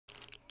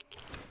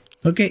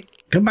Okay,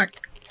 come back.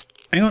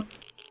 Hang on.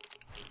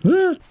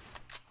 Ah.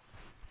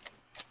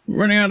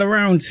 Running out of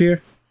rounds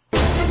here.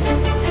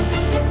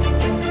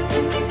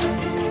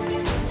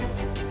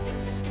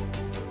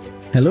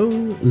 Hello,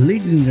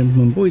 ladies and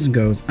gentlemen, boys and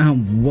girls,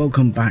 and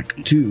welcome back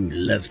to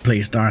Let's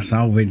Play Star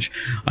Salvage.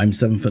 I'm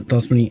 7foot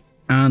Dustmany,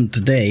 and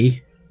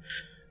today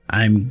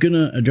I'm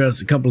gonna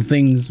address a couple of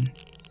things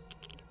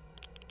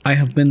I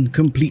have been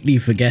completely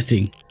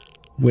forgetting,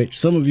 which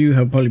some of you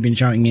have probably been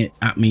shouting it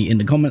at me in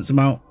the comments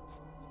about,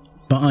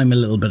 but I'm a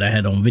little bit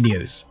ahead on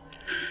videos.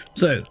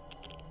 So,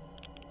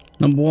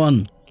 number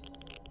one,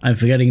 I'm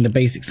forgetting the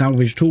basic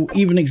salvage tool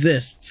even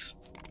exists,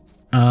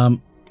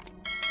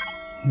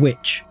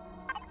 which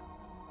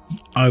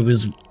I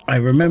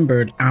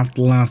remembered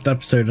after the last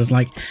episode. I was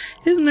like,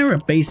 isn't there a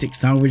basic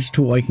salvage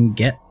tool I can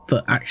get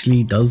that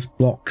actually does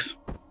blocks?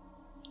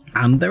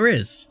 And there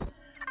is.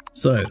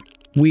 So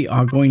we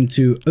are going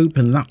to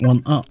open that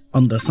one up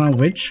under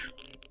salvage,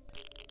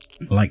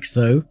 like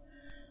so.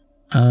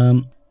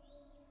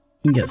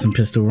 Get some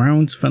pistol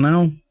rounds for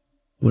now,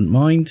 wouldn't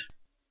mind.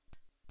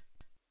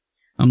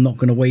 I'm not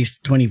going to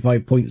waste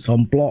 25 points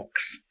on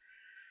blocks.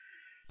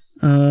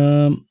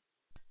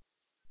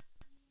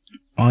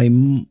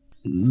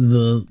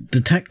 The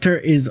detector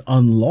is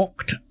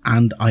unlocked,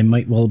 and I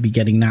might well be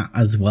getting that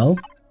as well.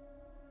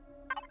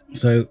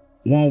 So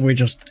while we're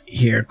just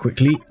here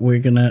quickly, we're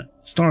gonna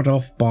start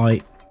off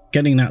by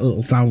getting that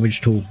little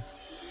salvage tool,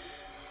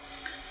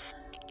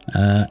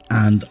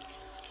 and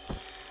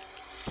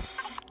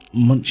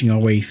munching our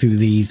way through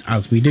these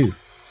as we do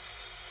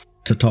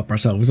to top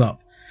ourselves up.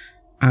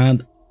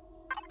 And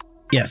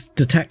yes,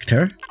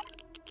 detector.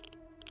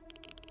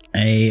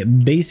 A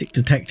basic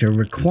detector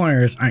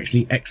requires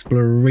actually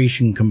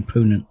exploration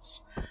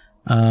components,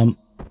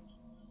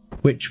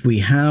 which we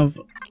have.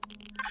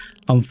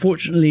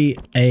 Unfortunately,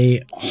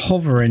 a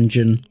hover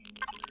engine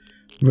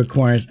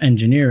requires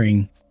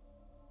engineering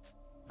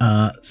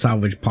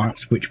salvage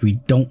parts, which we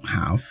don't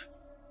have.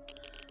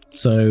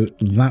 So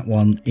that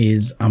one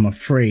is, I'm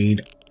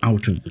afraid,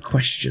 out of the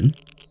question.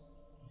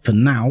 For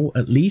now,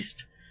 at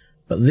least.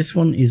 But this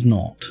one is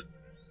not.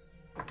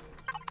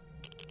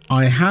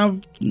 I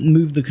have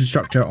moved the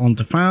constructor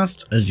onto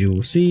fast. As you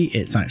will see,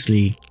 it's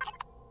actually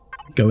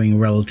going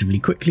relatively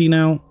quickly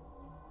now.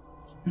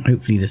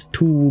 Hopefully this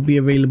tool will be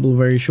available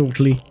very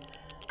shortly.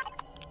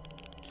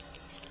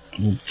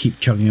 We'll keep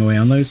chugging away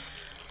on those.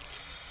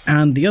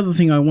 And the other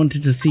thing I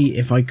wanted to see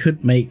if I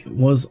could make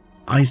was,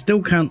 I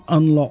still can't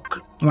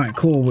unlock that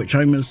core, which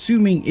I'm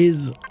assuming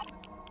is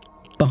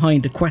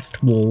behind a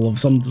quest wall of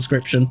some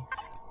description.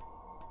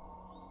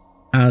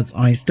 As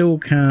I still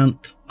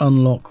can't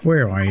unlock,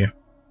 where are you?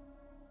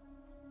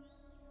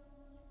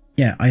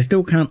 Yeah, I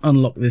still can't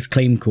unlock this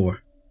claim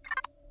core.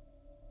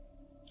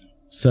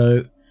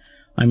 So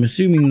I'm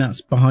assuming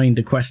that's behind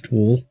a quest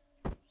wall,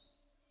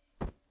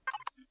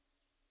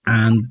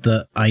 and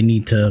that I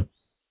need to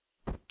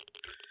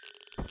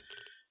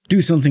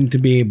do something to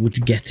be able to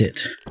get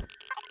it.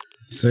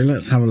 So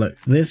let's have a look.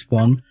 This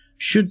one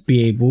should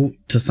be able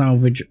to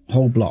salvage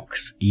whole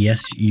blocks.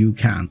 Yes, you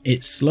can.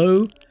 It's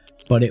slow,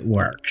 but it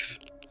works.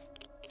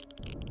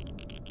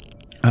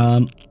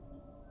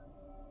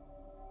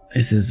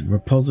 This is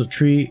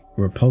repository.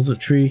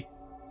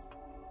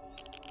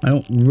 I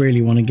don't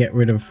really want to get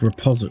rid of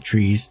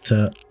repositories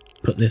to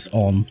put this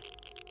on.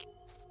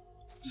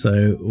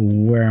 So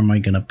where am I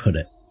going to put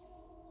it?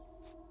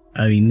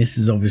 I mean, this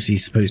is obviously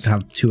supposed to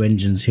have 2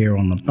 engines here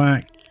on the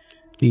back.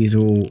 These are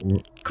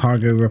all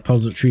cargo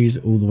repositories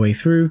all the way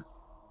through.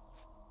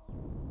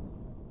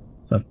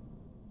 So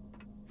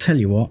tell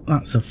you what,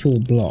 that's a full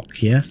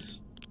block, yes?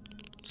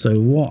 So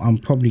what I'm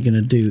probably going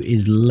to do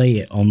is lay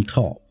it on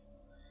top.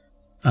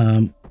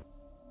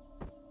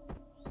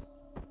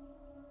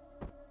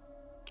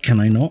 Can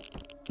I not?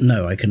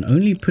 No, I can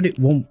only put it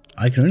one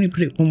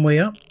way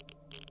up.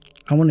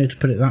 I wanted to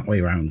put it that way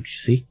around, you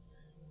see?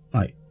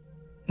 Like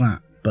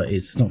that, but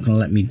it's not going to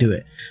let me do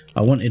it.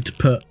 I wanted to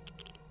put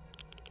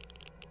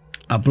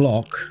a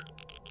block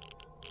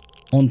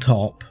on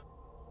top.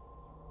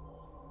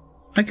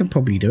 I can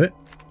probably do it.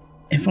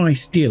 If I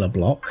steal a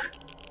block,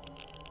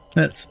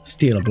 let's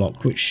steal a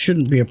block, which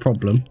shouldn't be a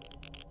problem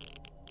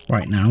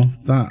right now.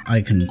 That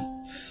I can.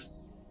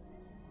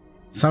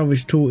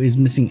 Salvage tool is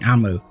missing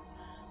ammo.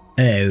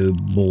 Oh,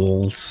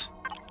 balls.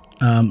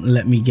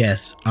 Let me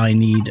guess. I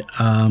need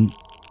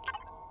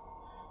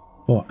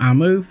for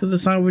ammo for the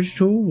salvage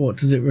tool. What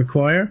does it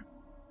require?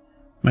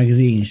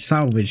 Magazine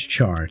salvage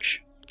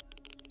charge,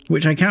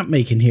 which I can't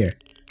make in here.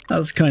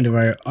 That's kind of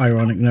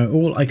ironic.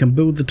 No, I can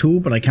build the tool,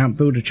 but I can't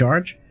build a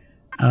charge.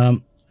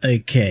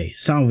 Okay,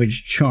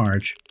 salvage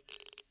charge.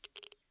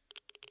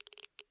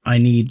 I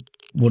need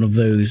one of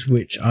those,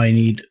 which I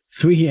need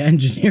 3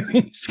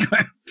 engineering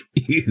scrap.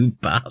 You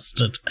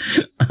bastard.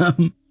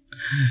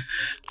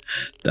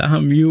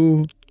 Damn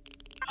you.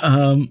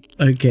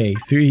 Okay,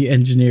 3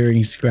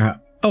 engineering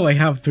scrap. Oh, I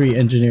have 3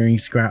 engineering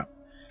scrap.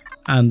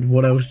 And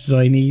what else did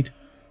I need?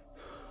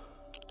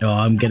 Oh,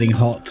 I'm getting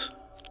hot.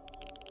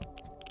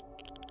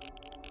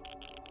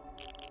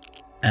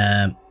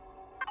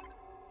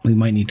 we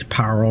might need to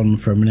power on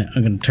for a minute.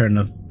 I'm going to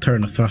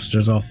turn the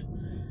thrusters off.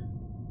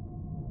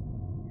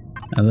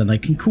 And then I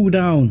can cool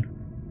down.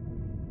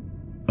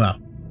 Well,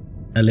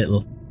 a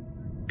little.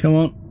 Come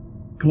on.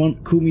 Come on,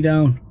 cool me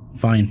down.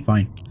 Fine,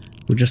 fine.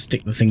 We'll just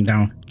stick the thing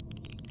down.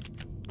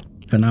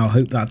 For now,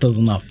 hope that does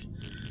enough.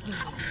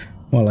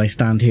 While I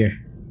stand here.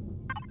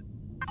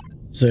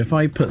 So if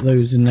I put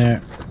those in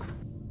there,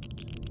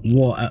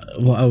 what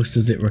else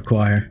does it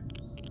require?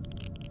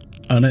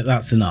 Oh no,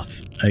 that's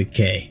enough.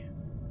 Okay.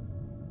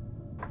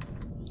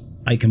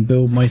 I can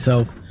build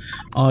myself.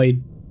 I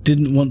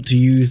didn't want to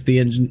use the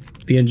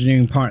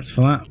engineering parts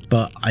for that,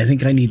 but I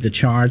think I need the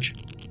charge.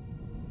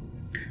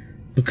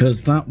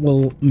 Because that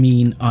will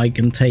mean I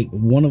can take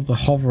one of the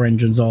hover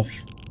engines off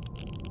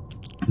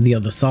the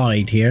other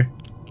side here.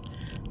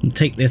 And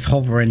take this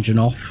hover engine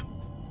off.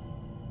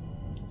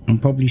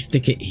 And probably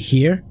stick it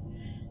here.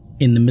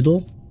 In the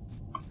middle.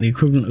 The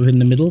equivalent of in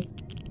the middle.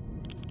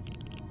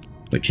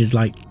 Which is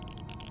like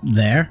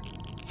there.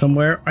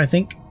 Somewhere, I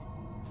think.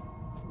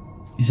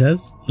 He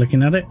says,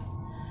 looking at it.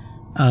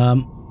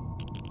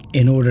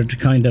 In order to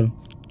kind of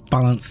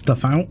balance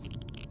stuff out.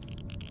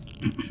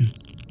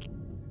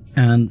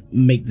 And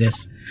make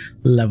this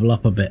level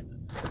up a bit.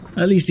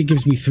 At least it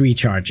gives me 3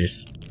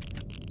 charges.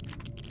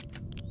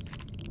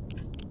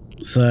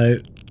 So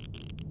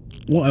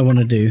what I want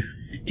to do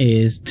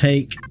is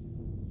take,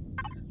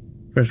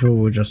 first of all,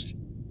 we'll just,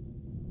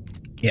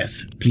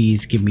 yes,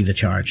 please give me the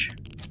charge.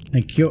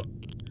 Thank you.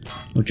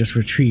 We'll just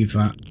retrieve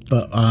that,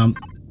 but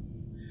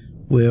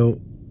we'll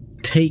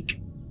take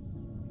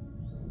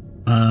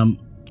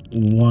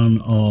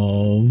one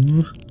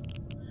of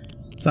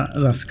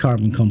that's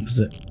carbon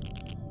composite.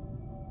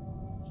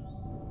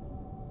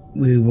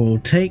 We will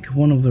take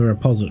one of the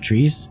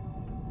repositories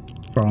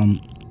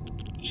from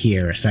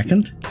here a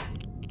second.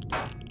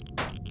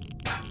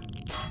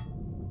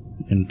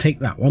 I'm going to take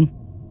that one.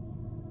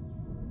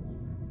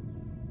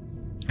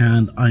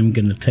 And I'm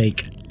going to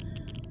take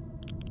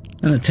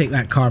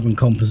that carbon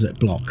composite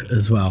block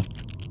as well.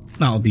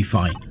 That'll be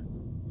fine.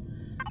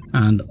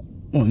 And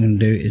what I'm going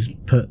to do is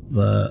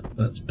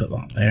let's put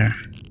that there.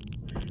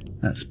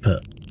 Let's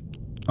put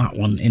that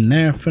one in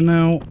there for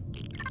now.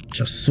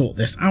 Just sort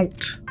this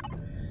out.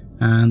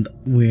 And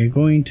we're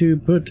going to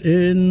put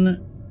in,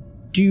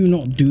 do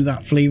not do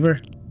that flavor.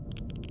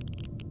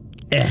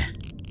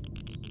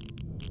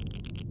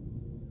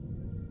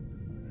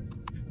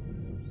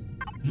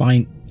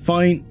 Fine,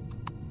 fine.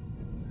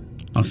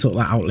 I'll sort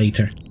that out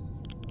later.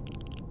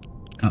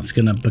 That's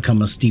gonna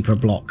become a steeper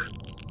block.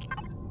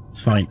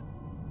 It's fine.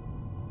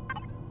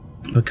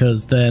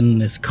 Because then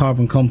this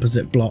carbon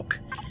composite block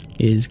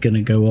is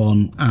gonna go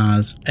on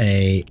as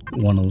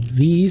one of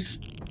these.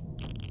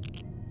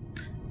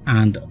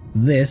 And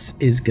this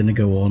is going to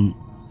go on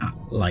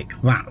like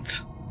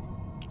that.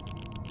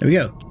 There we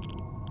go.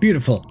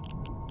 Beautiful.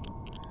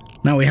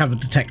 Now we have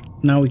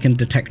now we can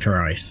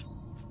detectorize.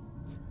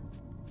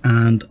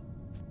 And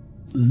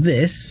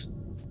this,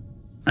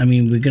 I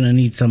mean, we're going to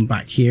need some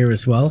back here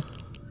as well.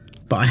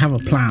 But I have a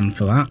plan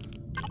for that.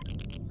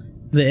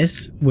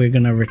 This, we're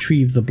going to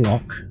retrieve the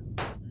block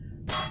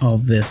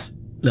of this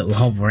little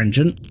hover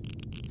engine.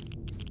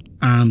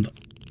 And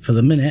for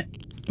the minute,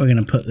 we're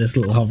going to put this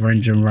little hover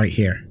engine right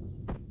here.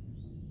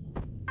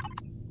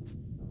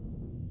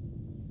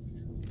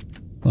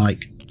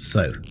 Like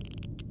so.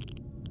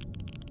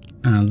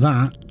 And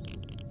that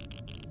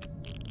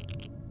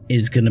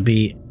is going to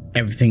be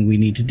everything we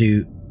need to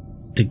do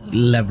to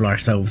level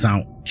ourselves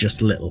out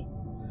just a little.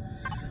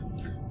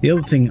 The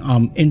other thing,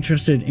 I'm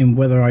interested in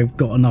whether I've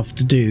got enough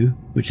to do,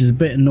 which is a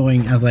bit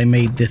annoying as I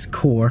made this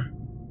core.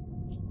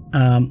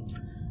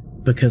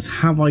 Because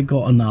have I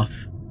got enough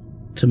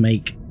to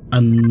make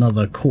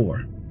another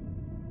core?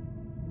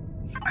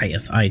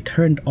 Yes, I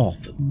turned off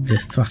the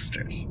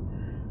thrusters.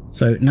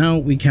 So now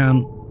we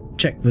can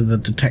check with the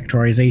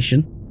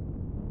detectorization.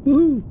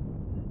 Woo!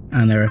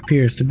 And there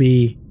appears to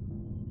be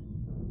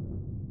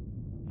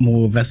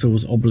more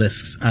vessels,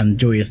 obelisks, and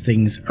joyous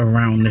things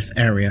around this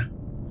area.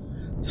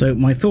 So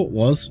my thought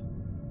was,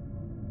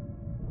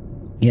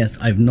 yes,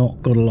 I've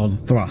not got a lot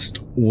of thrust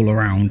all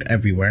around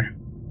everywhere.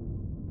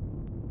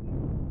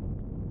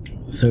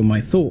 So my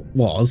thought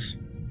was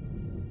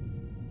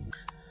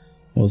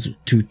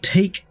to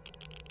take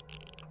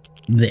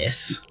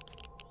this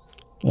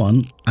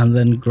one and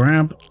then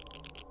grab,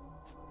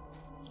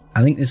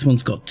 I think this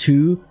one's got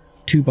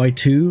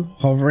 2x2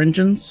 hover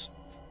engines,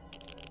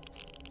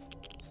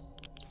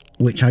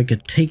 which I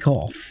could take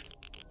off.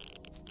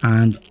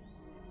 And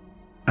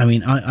I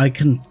mean, I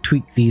can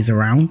tweak these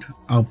around.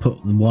 I'll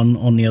put one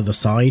on the other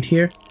side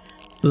here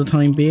for the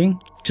time being,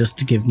 just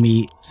to give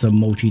me some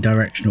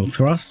multi-directional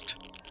thrust.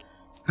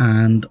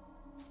 And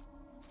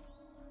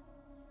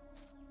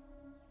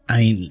I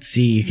mean,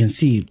 see, you can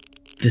see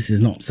this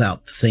is not set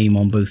up the same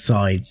on both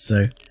sides,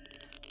 so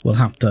we'll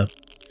have to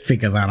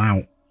figure that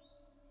out.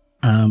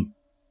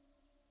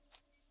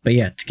 But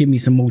yeah, to give me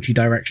some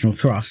multi-directional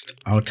thrust,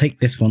 I'll take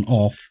this one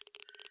off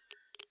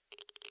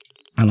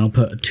and I'll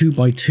put a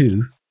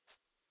 2x2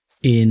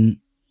 in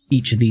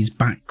each of these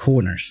back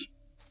corners.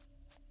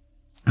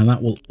 and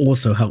that will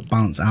also help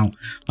balance out.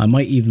 I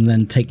might even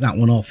then take that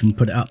one off and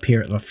put it up here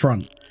at the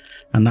front,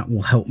 and that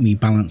will help me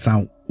balance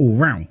out all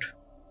round.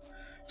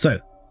 So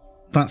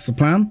that's the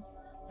plan.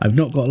 I've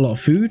not got a lot of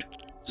food,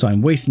 so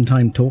I'm wasting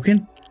time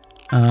talking.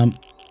 I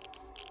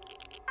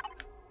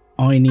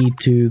need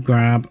to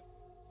grab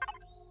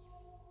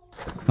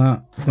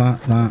that,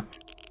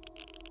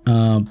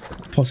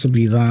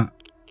 possibly that,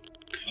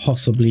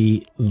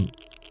 possibly,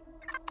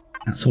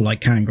 that's all I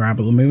can grab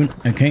at the moment.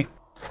 Okay,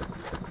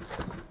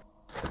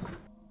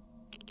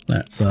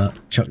 let's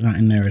chuck that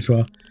in there as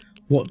well.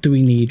 What do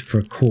we need for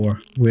a core?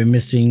 We're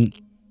missing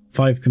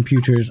 5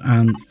 computers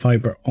and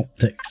fiber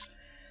optics.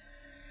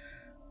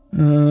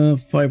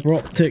 Fiber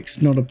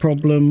optics, not a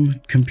problem.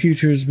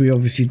 Computers we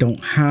obviously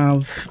don't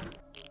have.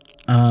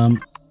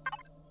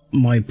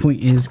 My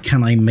point is,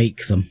 can I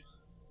make them?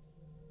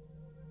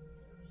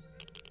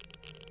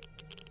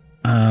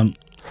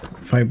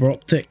 Fiber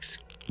optics,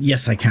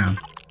 yes I can.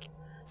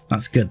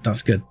 That's good,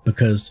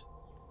 because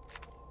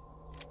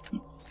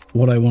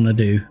what I want to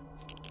do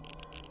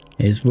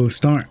is we'll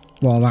start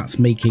while that's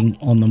making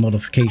on the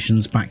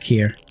modifications back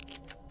here.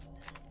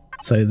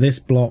 So this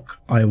block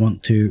I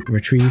want to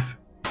retrieve,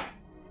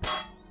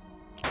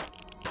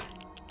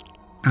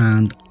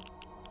 and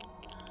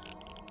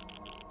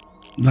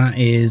that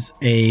is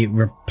a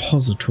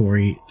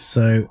repository,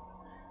 so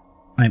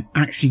I'm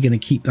actually going to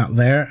keep that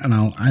there, and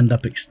I'll end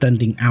up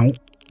extending out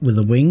with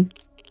a wing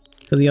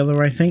for the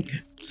other, I think.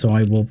 So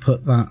I will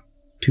put that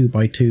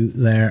 2x2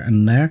 there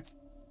and there,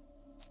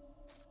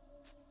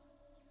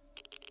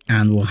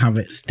 and we'll have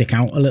it stick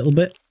out a little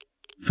bit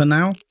for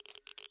now,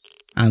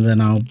 and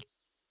then I'll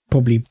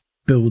probably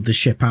build the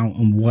ship out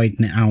and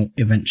widen it out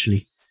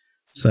eventually.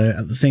 So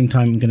at the same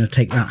time, I'm going to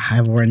take that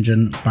hover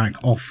engine back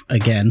off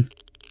again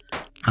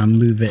and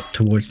move it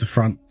towards the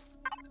front.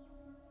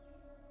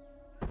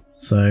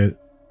 So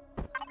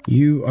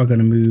you are going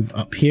to move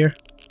up here.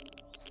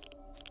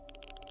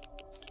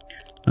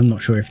 I'm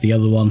not sure if the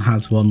other one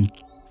has one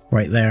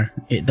right there.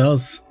 It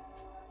does.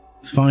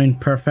 It's fine,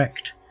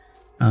 perfect.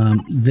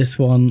 This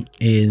one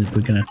is,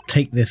 we're going to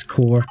take this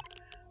core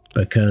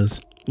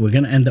because we're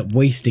going to end up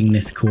wasting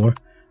this core,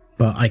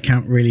 but I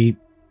can't really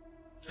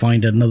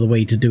find another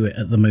way to do it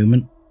at the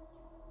moment.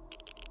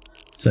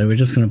 So we're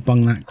just going to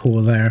bung that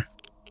core there.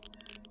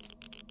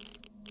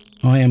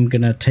 I am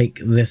going to take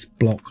this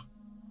block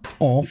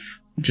off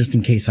just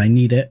in case I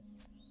need it.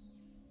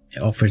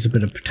 It offers a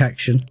bit of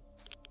protection.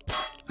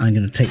 I'm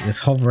going to take this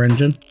hover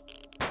engine.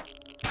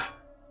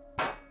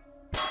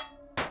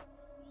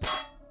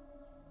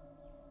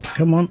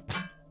 Come on.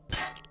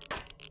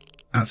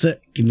 That's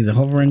it. Give me the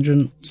hover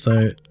engine.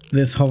 So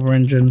this hover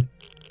engine,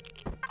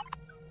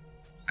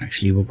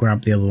 actually we'll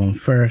grab the other one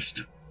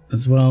first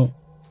as well.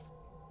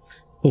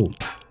 Oh,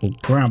 we'll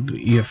grab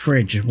your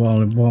fridge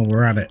while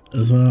we're at it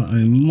as well.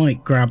 I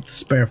might grab the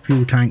spare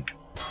fuel tank.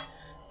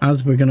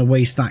 As we're going to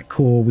waste that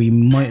core, we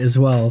might as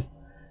well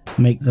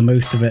make the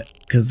most of it,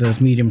 because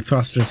there's medium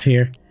thrusters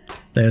here.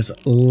 There's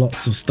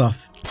lots of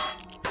stuff.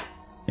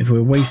 If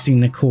we're wasting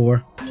the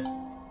core,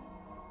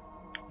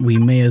 we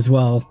may as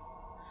well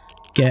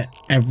get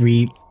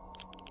every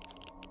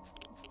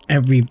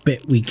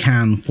bit we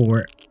can for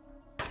it.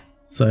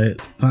 So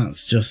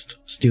that's just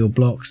steel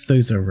blocks.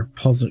 Those are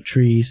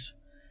repositories.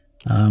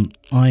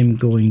 I'm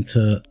going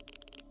to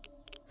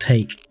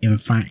take, in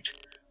fact,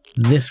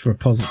 this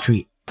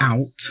repository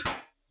out,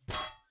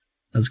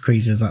 as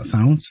crazy as that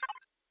sounds,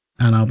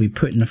 and I'll be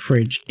putting a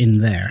fridge in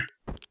there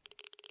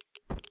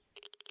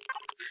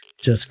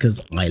just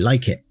because I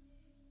like it.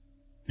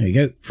 There you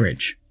go,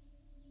 fridge.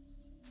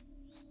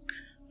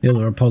 The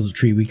other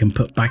repository we can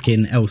put back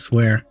in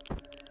elsewhere.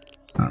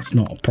 That's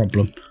not a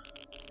problem.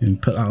 You can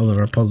put that other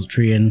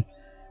repository in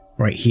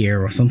right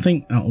here or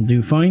something. That'll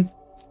do fine.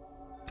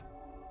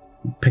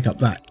 Pick up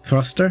that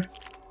thruster.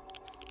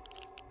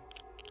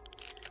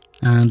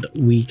 And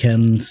we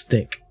can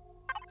stick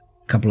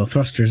a couple of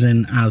thrusters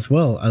in as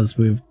well, as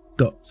we've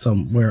got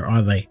some. Where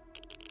are they?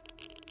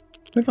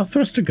 Where'd that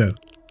thruster go?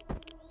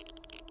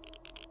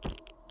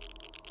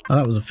 Oh,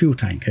 that was a fuel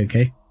tank,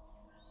 okay.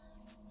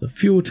 The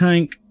fuel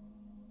tank.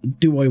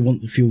 Do I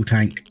want the fuel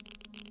tank?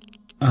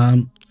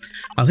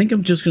 I think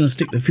I'm just going to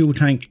stick the fuel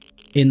tank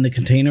in the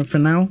container for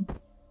now.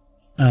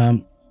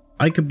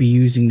 I could be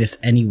using this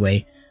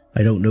anyway.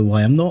 I don't know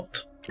why I'm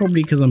not.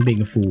 Probably because I'm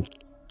being a fool.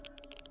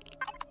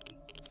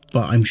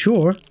 But I'm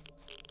sure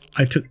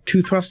I took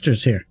 2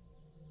 thrusters here.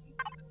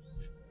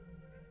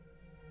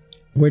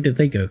 Where did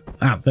they go?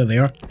 Ah, there they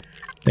are.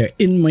 They're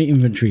in my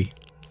inventory.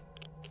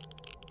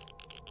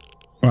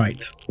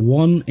 Right,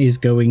 one is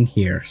going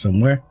here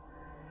somewhere.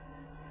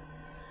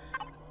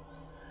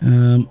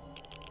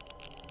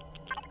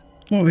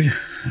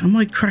 Am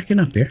I cracking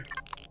up here?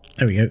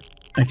 There we go.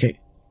 Okay.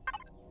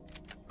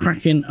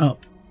 Cracking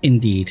up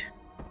indeed.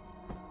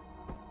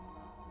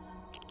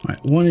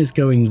 Right, one is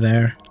going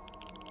there.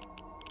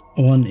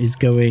 One is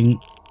going...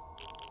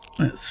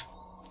 Let's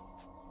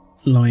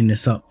line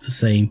this up the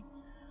same.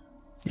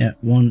 Yeah,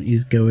 one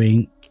is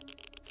going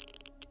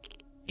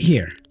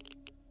here.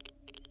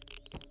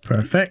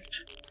 Perfect.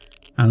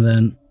 And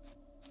then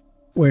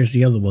where's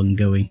the other one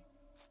going?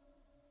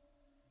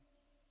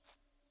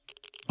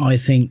 I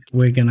think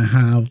we're going to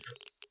have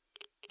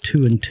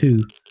 2 and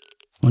 2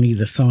 on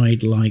either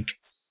side like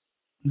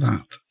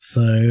that.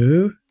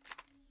 So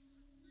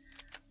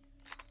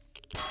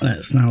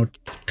let's now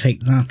take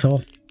that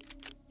off.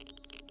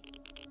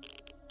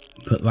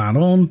 Put that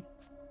on.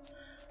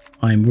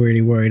 I'm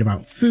really worried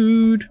about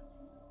food.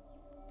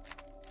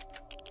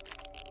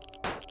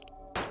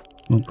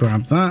 We'll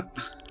grab that.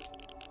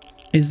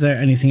 Is there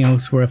anything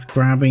else worth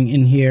grabbing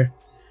in here?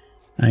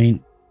 I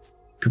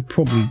could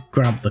probably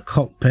grab the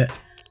cockpit.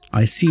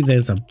 I see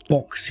there's a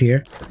box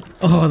here.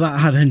 Oh, that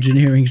had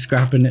engineering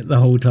scrap in it the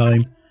whole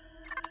time.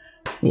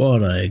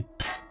 What a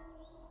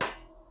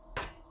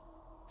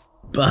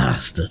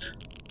bastard.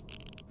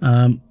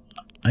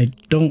 I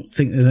don't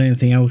think there's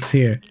anything else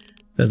here.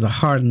 There's a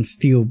hardened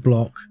steel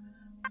block.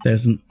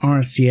 There's an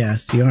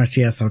RCS. The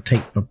RCS I'll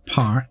take for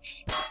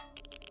parts.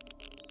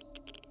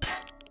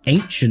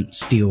 Ancient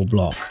steel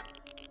block.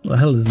 What the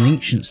hell is an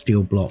ancient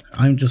steel block?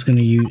 I'm just going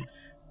to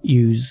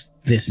use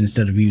this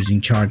instead of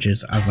using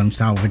charges as I'm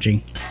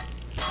salvaging.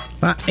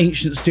 That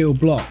ancient steel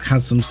block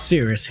has some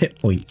serious hit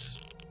points.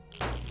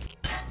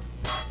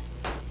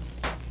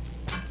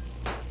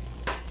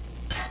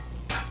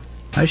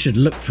 I should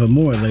look for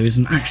more of those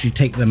and actually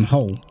take them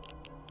whole.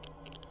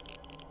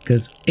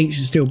 Because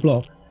ancient steel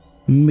block,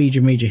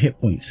 major hit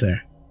points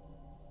there.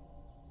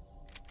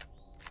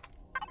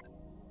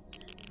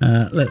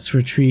 Let's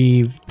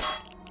retrieve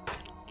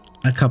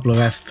a couple of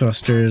S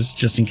thrusters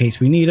just in case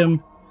we need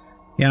them.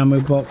 The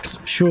ammo box,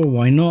 sure,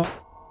 why not?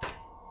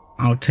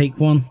 I'll take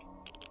one.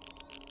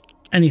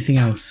 Anything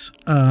else?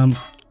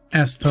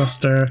 S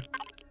thruster.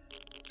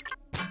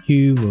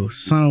 You will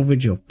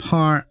salvage your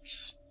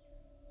parts.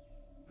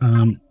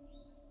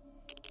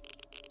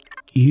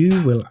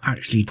 You will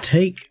actually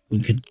take,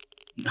 we could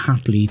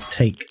happily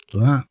take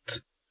that.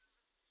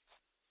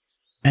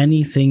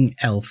 Anything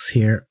else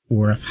here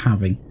worth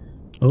having?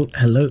 Oh,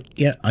 hello.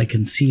 Yeah, I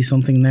can see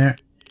something there.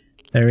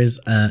 There is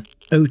a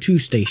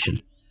O2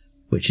 station,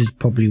 which is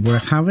probably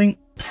worth having.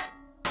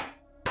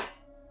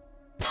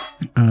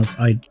 As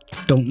I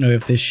don't know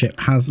if this ship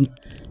hasn't,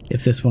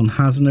 if this one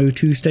has an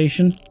O2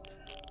 station.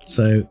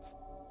 So,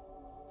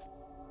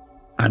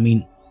 I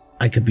mean,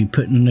 I could be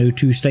putting an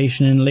O2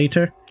 station in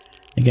later.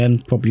 Again,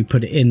 probably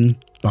put it in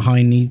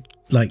behind the,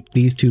 like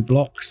these two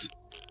blocks.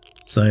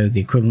 So the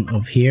equivalent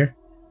of here.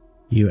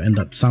 You end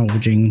up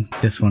salvaging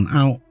this one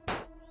out.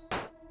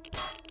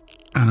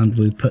 And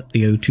we put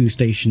the O2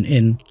 station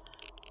in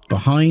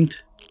behind.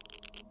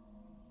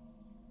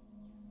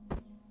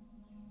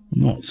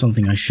 Not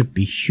something I should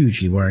be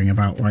hugely worrying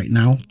about right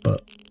now,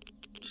 but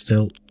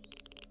still.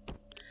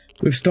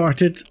 We've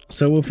started,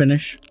 so we'll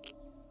finish.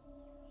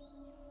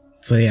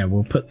 So yeah,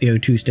 we'll put the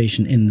O2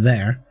 station in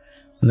there,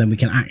 and then we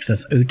can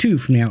access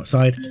O2 from the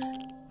outside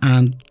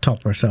and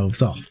top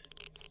ourselves off.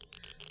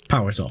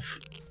 Power's off,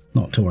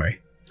 not to worry.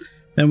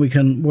 Then we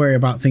can worry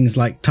about things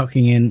like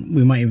tucking in,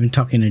 we might even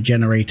tuck in a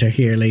generator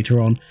here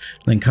later on,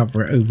 then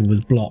cover it over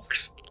with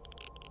blocks.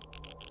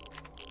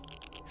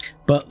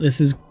 But this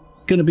is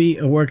going to be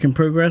a work in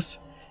progress.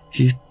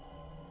 She's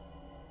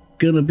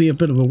going to be a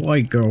bit of a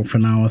white girl for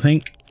now, I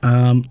think.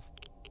 I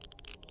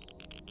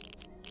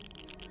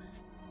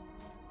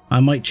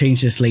might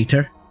change this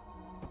later,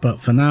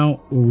 but for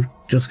now we're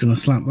just going to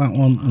slap that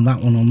one and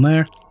that one on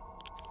there.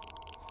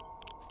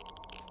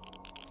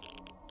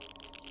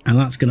 And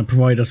that's going to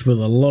provide us with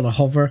a lot of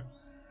hover.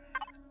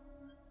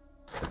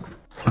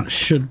 That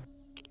should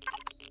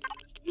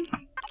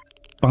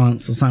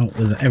balance us out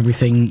with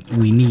everything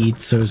we need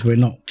so as we're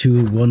not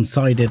too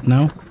one-sided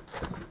now.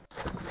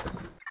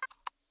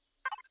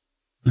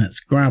 Let's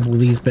grab all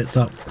these bits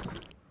up.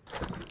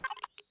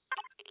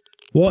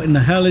 What in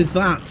the hell is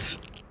that?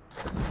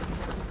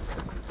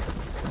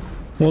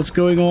 What's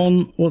going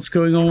on? What's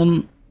going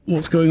on?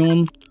 What's going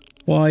on?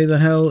 Why the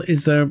hell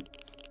is there...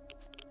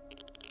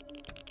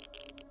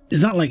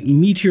 Is that like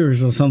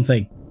meteors or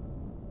something?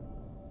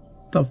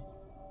 The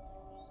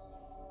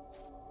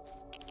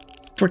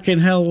frickin'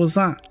 hell was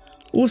that?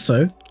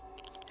 Also,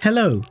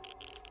 hello.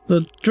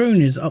 The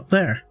drone is up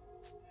there.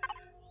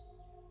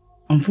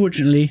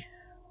 Unfortunately,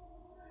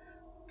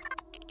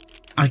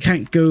 I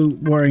can't go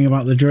worrying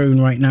about the drone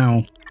right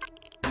now.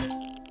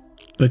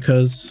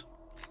 Because...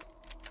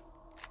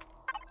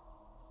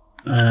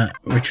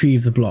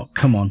 retrieve the block.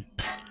 Come on.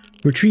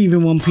 Retrieve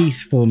in one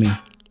piece for me.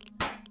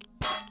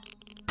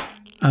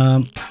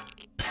 I'm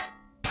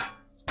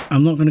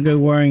not going to go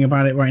worrying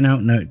about it right now.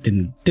 No, it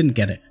didn't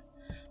get it.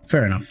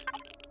 Fair enough.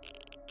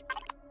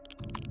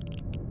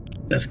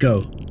 Let's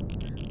go.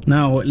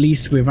 Now at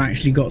least we've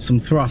actually got some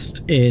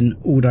thrust in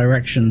all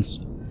directions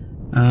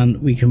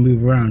and we can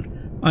move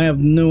around. I have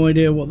no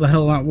idea what the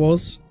hell that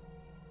was,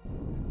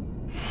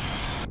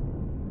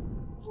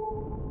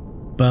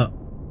 but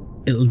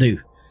it'll do.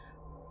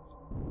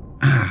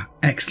 Ah,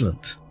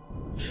 excellent.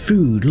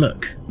 Food,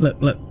 look,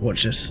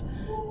 watch this.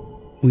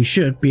 We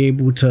should be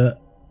able to,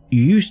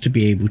 you used to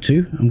be able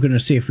to, I'm going to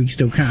see if we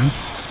still can,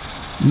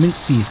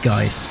 mince these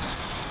guys.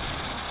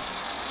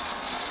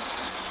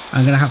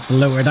 I'm gonna have to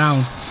lower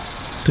down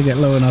to get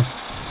low enough.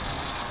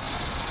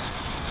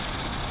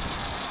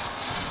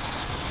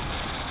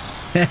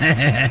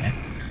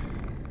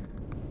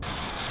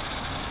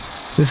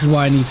 This is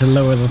why I need to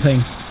lower the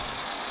thing.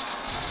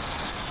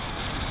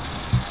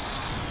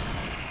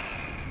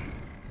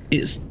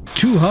 It's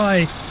too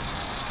high.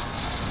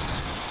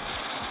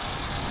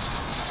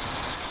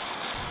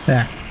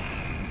 There.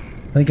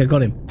 I think I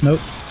got him. Nope.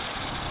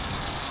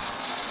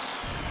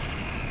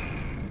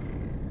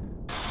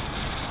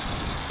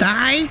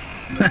 Die!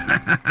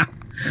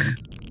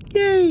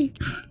 Yay!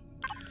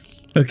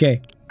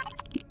 Okay.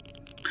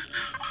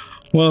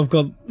 Well,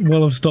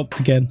 I've stopped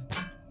again.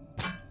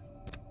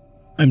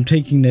 I'm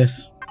taking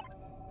this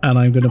and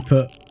I'm going to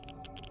put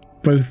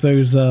both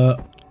those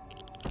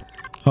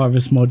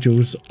harvest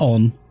modules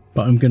on,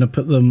 but I'm going to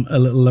put them a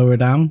little lower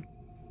down.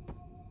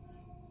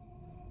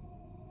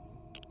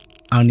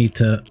 I'll need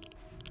to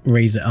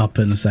raise it up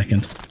in a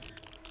second.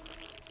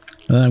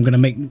 And then I'm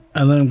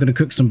going to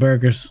cook some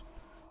burgers.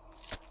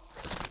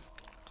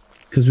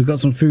 Because we've got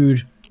some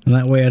food, and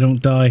that way I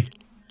don't die.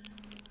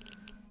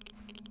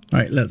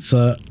 Right, let's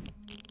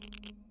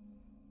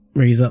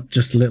raise up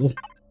just a little.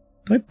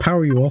 Did I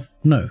power you off?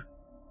 No.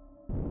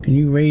 Can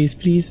you raise,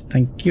 please?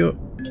 Thank you.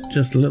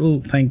 Just a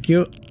little, thank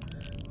you.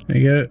 There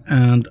you go,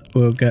 and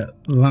we'll get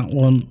that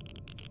one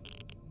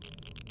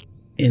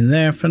in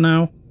there for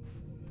now.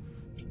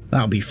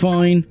 That'll be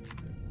fine.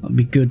 That'll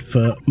be good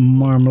for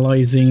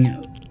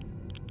marmalizing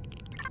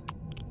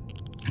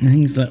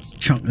things. Let's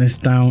chunk this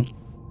down.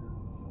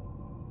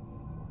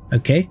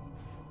 Okay.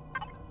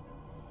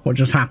 What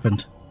just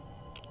happened?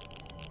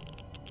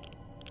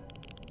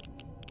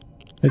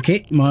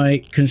 Okay,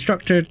 my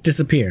constructor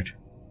disappeared.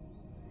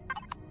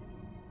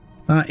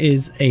 That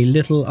is a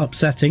little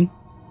upsetting.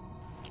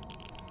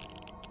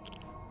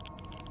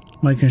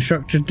 My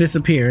constructor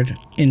disappeared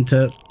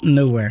into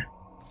nowhere.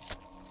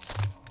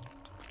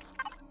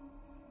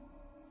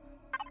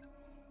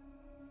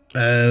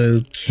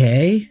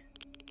 Okay.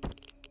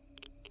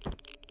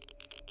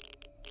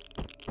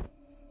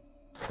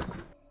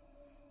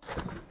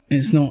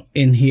 It's not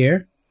in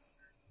here.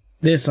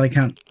 This I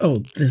can't.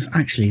 Oh, this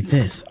actually,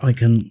 this I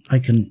can.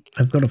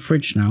 I've got a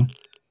fridge now.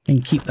 I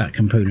can keep that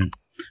component.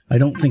 I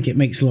don't think it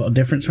makes a lot of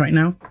difference right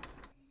now.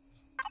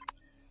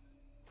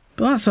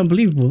 But that's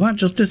unbelievable. That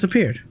just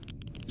disappeared.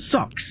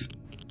 Sucks.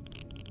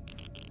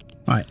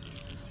 Right.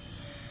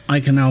 I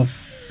can now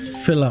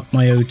fill up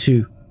my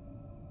O2.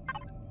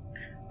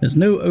 There's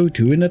no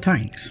O2 in the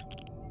tanks.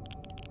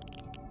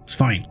 It's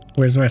fine.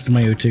 Where's the rest of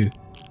my O2?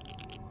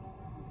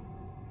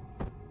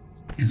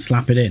 And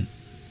slap it in.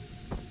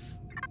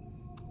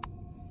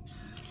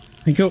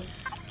 Thank you.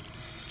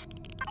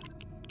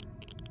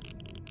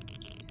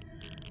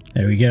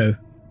 There we go.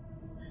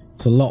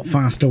 It's a lot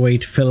faster way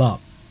to fill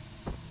up.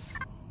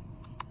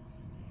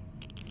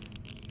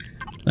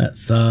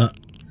 Let's come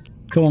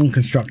on,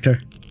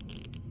 constructor.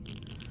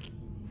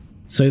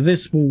 So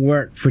this will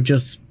work for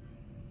just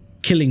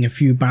killing a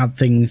few bad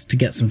things to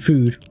get some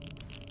food.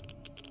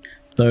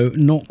 Though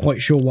not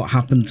quite sure what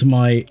happened to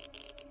my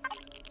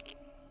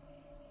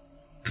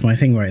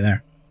thing right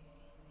there.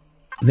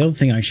 The other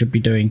thing I should be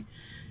doing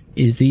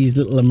is these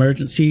little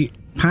emergency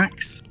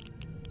packs.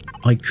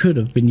 I could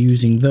have been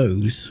using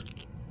those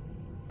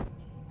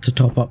to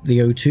top up the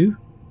O2.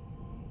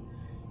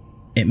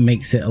 It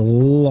makes it a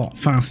lot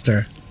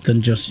faster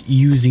than just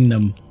using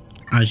them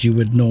as you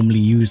would normally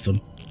use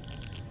them.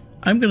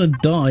 I'm gonna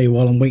die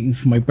while I'm waiting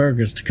for my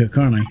burgers to cook,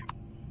 aren't I?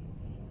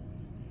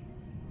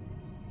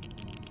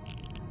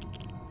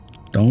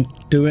 Don't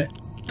do it.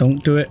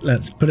 Don't do it.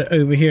 Let's put it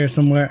over here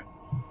somewhere.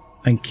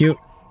 Thank you.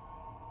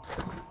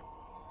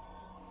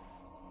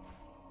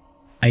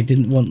 I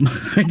didn't want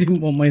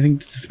my thing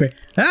to disappear.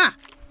 Ah!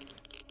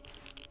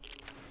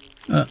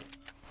 Ah!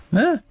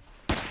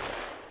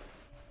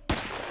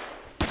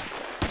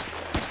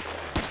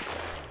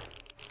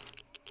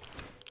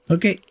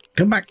 Okay,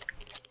 come back.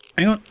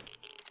 Hang on.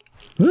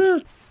 Ah!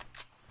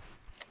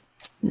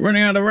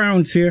 Running out of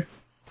rounds here.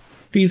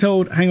 Please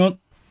hold. Hang on.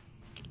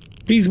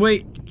 Please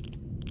wait.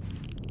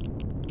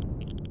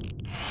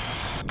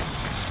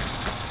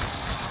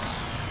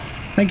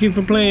 Thank you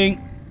for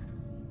playing.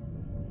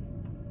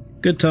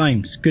 Good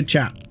times. Good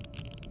chat.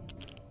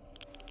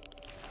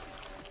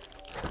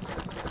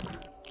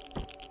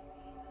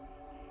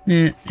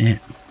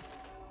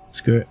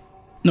 Screw it.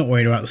 Not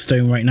worried about the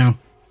stone right now.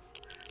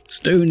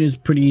 Stone is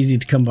pretty easy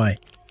to come by.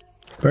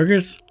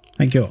 Burgers?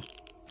 Thank you.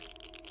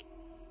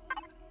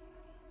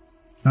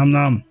 Nom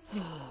nom.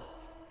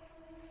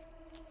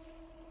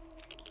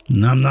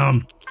 Nom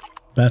nom.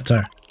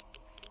 Better.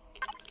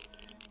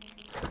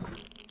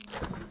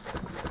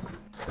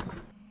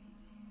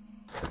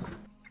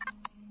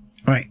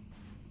 Right.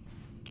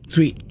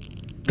 Sweet.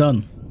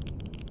 Done.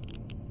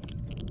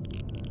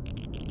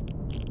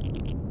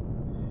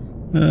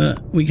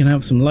 We can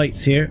have some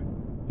lights here.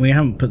 We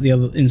haven't put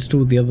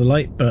installed the other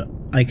light, but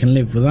I can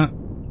live with that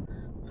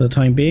for the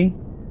time being.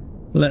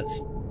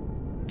 Let's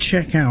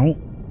check out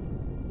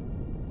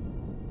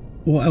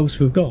what else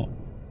we've got.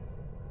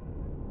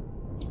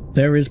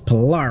 there is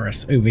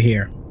Polaris over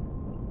here.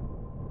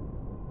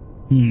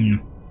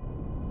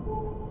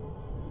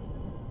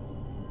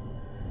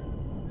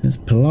 There's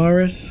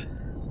Polaris.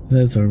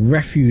 There's a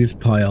refuse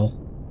pile.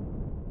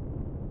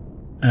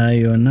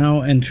 You are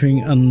now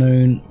entering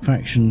unknown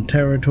faction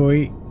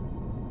territory.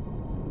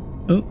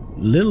 Oh, a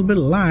little bit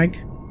of lag.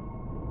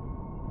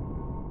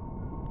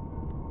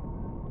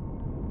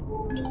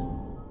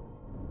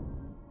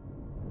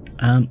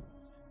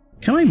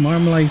 Can I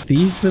marmalize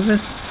these with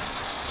this?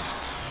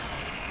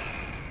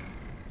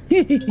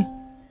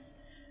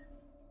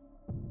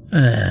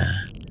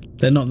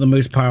 They're not the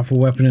most powerful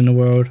weapon in the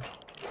world,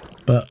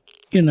 but,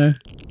 you know,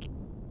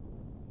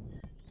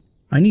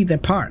 I need their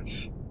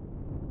parts.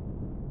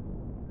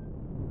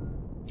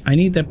 I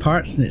need their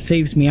parts and it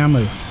saves me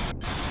ammo.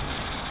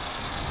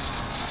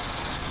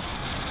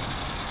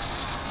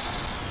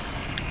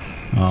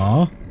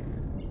 Aw.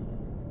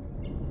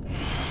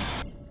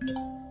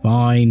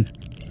 Fine.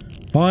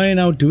 Fine,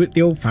 I'll do it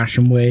the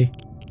old-fashioned way.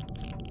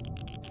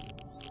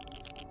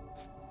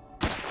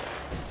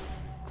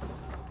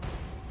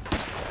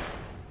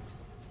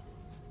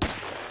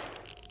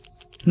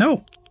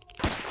 No.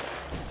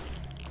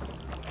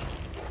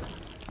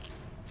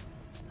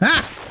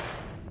 Ah!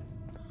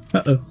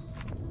 Uh-oh.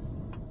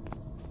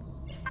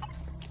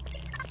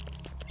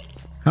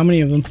 How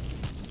many of them?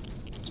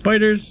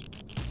 Spiders.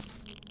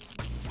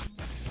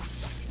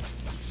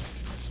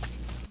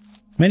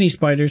 Many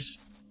spiders.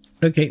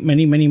 Okay,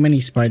 many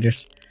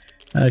spiders.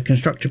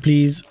 Constructor,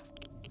 please.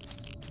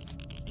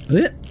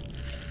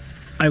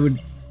 I would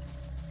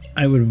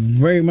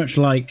very much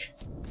like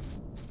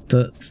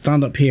to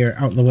stand up here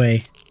out the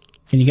way.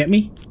 Can you get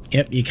me?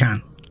 Yep, you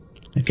can.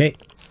 Okay,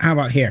 how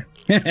about here?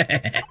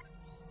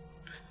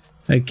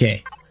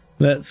 Okay,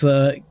 let's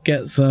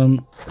get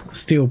some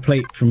steel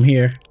plate from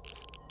here.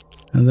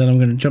 And then I'm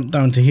going to jump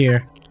down to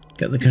here,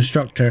 get the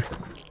constructor,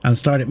 and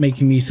start it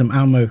making me some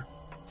ammo.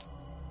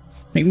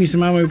 Make me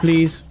some ammo,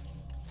 please.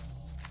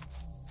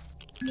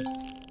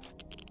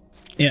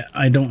 Yeah,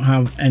 I don't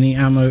have any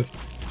ammo.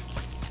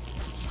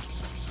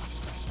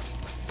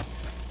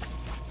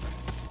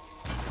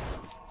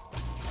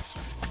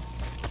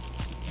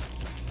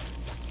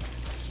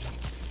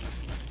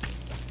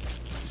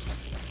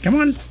 Come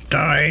on,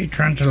 die,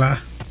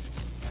 tarantula.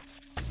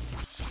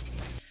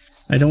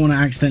 I don't want to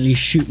accidentally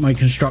shoot my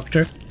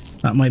constructor.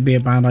 That might be a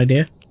bad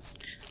idea.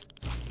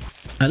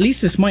 At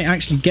least this might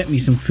actually get me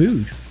some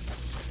food.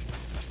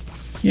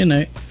 You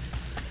know,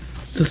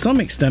 to some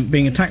extent,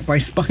 being attacked by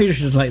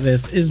spiders like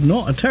this is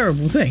not a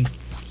terrible thing.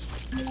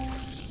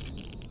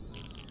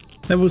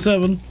 Level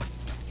 7.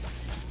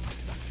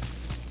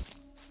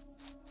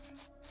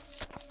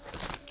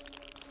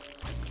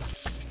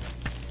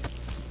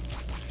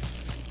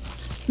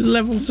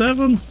 Level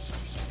 7.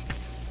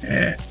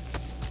 Yeah.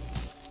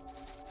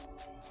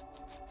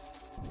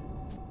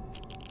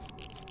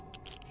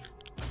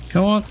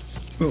 Come on,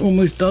 we're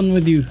almost done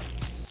with you.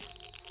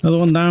 Another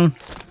one down.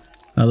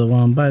 Another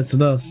one bites the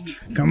dust.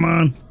 Come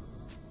on.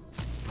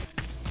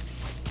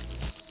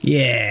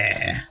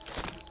 Yeah.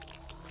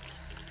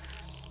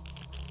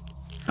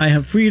 I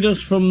have freed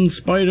us from the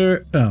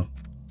spider. Oh.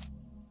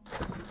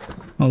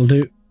 I'll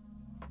do.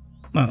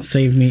 That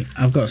saved me.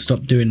 I've got to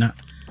stop doing that.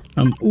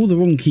 All the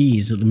wrong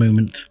keys at the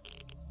moment.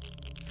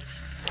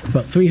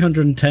 But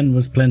 310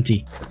 was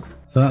plenty.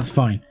 So that's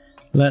fine.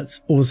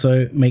 Let's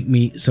also make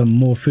me some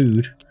more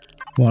food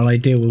while I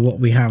deal with what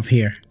we have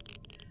here.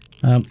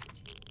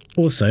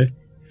 Also,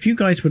 if you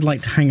guys would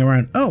like to hang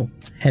around... Oh,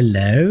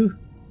 hello.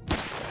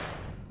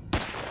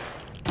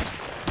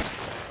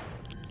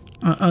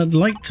 I'd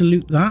like to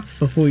loot that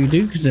before you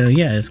do, because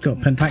yeah, it's got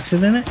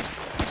pentaxid in it.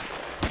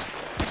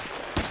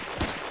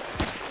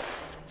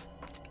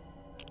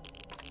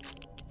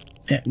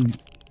 Yeah,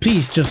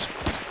 please just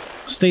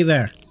stay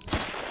there.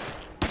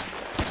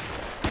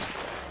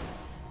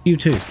 You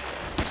too.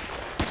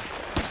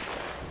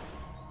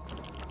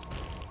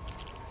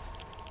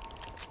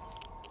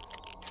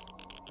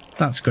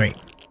 That's great.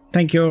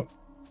 Thank you.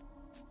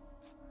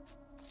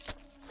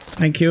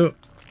 Thank you.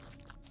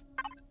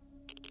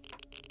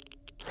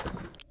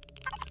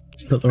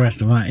 Let's put the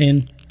rest of that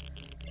in.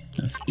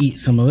 Let's eat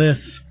some of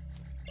this.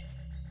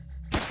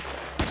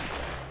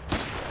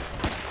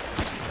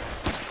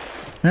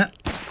 Ah.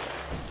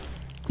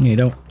 You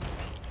don't.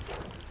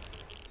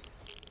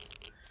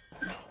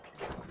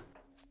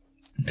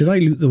 Did I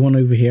loot the one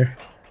over here?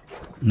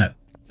 No.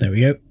 There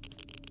we go.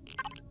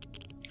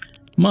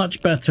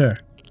 Much better.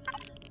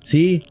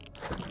 See?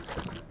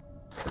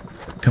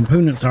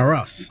 Components are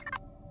us.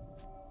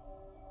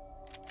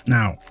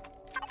 Now.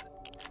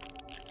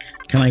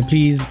 Can I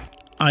please?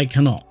 I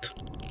cannot.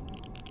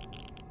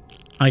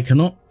 I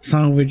cannot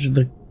salvage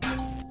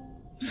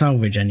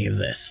any of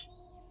this.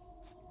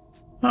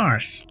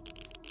 Arse.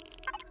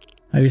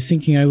 I was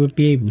thinking I would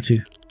be able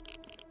to.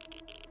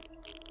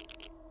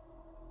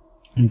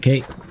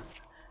 Okay.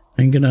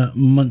 I'm gonna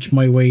munch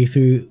my way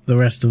through the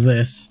rest of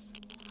this.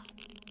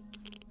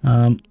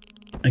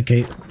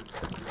 Okay.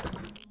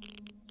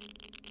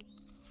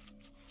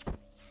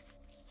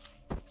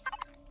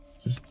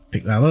 Just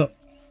pick that up.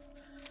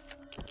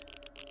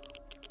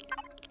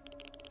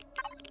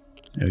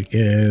 There we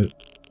go.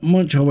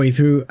 Munch our way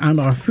through, and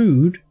our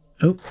food,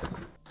 oh,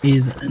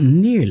 is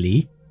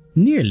nearly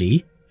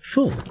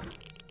full.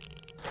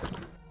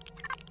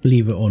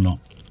 Believe it or not.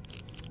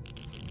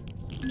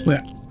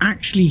 We're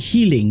actually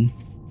healing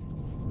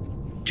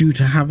due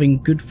to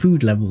having good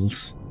food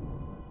levels.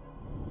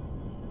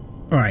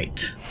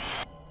 Right.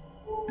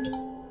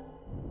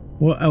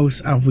 What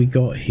else have we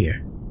got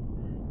here?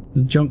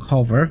 The junk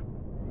hover,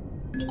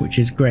 which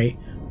is great.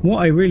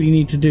 What I really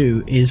need to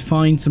do is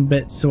find some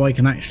bits so I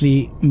can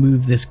actually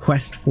move this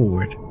quest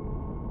forward.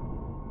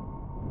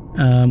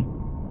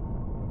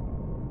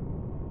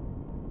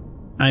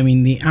 I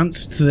mean, the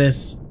answer to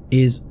this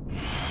is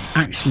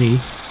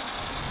actually...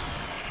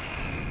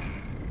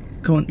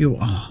 Come on, you...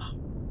 Oh.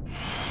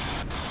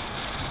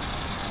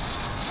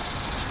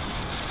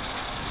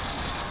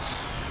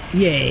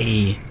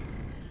 Yay!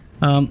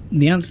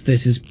 The answer to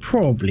this is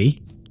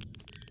probably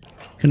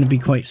going to be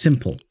quite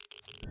simple.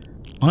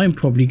 I'm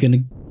probably going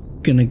to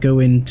go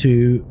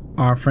into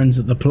our friends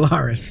at the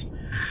Polaris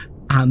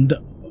and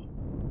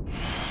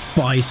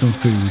buy some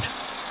food.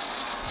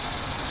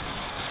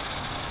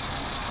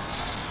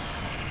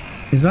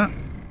 Is that...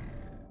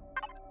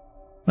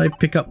 I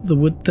pick up the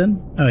wood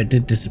then? Oh, it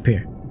did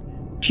disappear.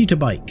 Cheetah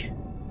bike.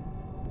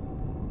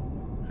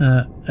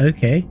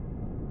 Okay.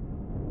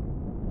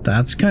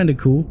 That's kind of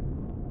cool.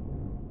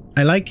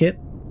 I like it.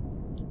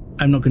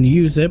 I'm not going to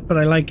use it, but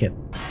I like it.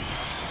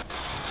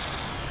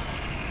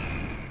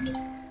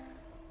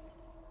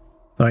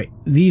 Right,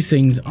 these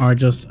things are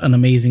just an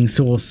amazing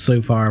source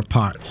so far of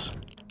parts.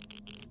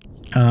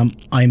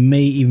 I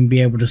may even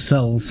be able to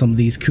sell some of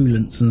these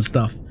coolants and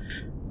stuff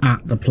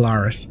at the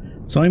Polaris.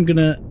 So I'm going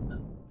to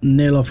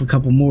nail off a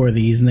couple more of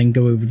these and then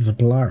go over to the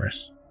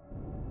Polaris.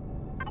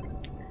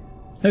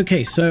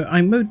 Okay, so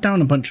I mowed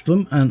down a bunch of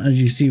them, and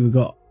as you see, we've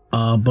got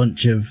a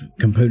bunch of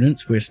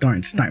components. We're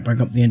starting to stack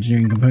back up the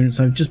engineering components.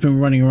 I've just been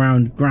running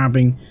around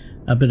grabbing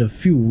a bit of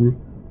fuel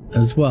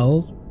as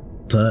well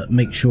to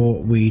make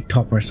sure we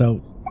top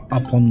ourselves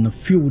up on the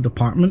fuel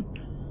department.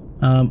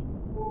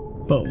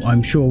 But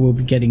I'm sure we'll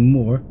be getting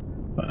more.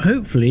 But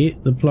hopefully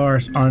the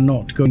Polaris are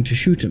not going to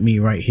shoot at me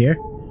right here,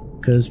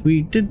 because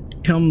we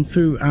did come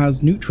through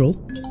as neutral.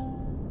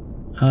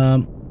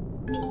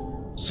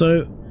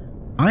 So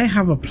I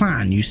have a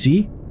plan, you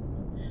see.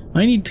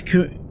 I need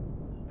to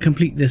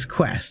complete this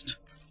quest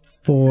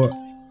for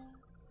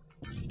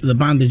the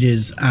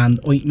bandages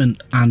and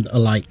ointment and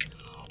alike.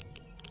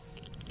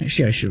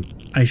 Actually,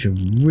 I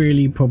should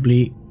really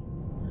probably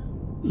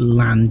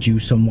land you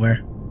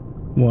somewhere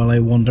while I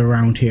wander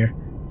around here.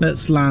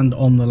 Let's land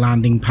on the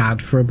landing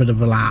pad for a bit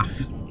of a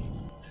laugh.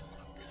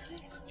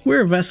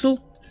 We're a vessel.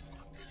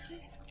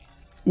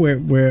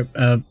 We're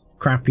a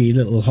crappy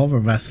little hover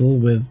vessel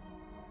with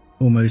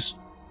almost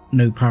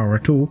no power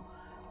at all,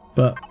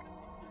 but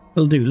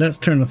it'll do. Let's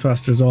turn the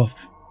thrusters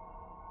off.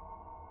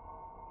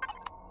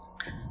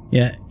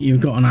 Yeah,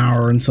 you've got an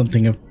hour and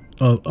something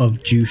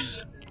of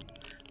juice.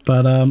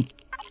 But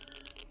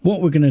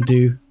what we're gonna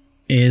do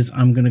is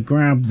I'm gonna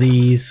grab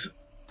these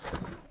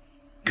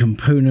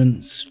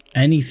components,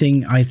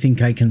 anything I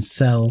think I can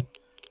sell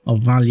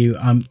of value.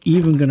 I'm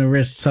even gonna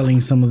risk selling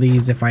some of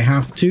these if I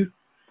have to.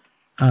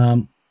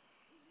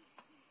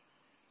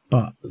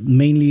 But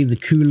mainly the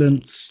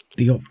coolants,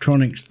 the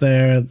optronics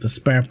there, the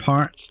spare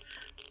parts.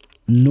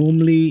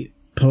 Normally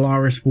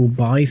Polaris will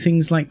buy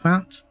things like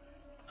that.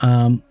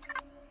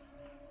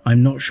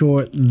 I'm not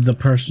sure the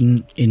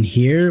person in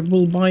here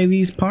will buy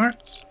these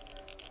parts,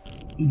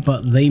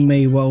 but they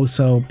may well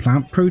sell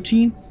plant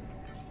protein,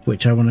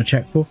 which I want to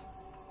check for.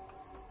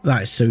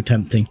 That is so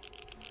tempting.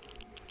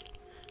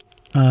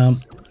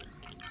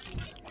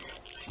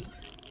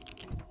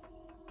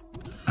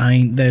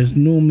 There's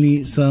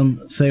normally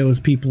some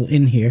salespeople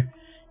in here.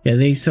 Yeah,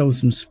 they sell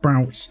some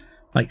sprouts.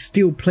 Like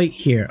steel plate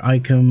here, I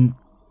can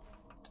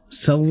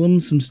sell them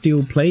some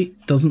steel plate.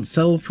 Doesn't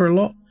sell for a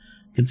lot.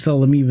 Could sell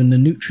them even the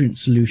nutrient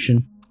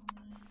solution,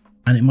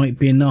 and it might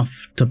be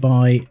enough to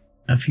buy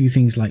a few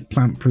things like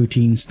plant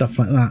protein, stuff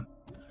like that.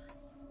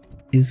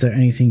 Is there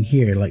anything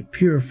here like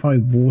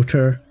purified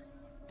water,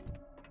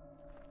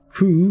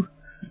 crew,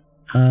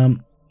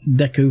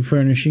 deco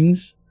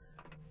furnishings?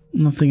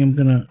 Nothing I'm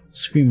gonna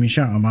scream and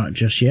shout about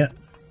just yet.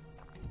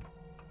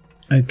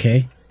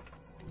 Okay,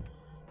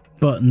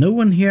 but no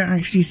one here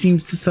actually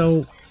seems to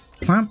sell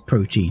plant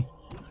protein,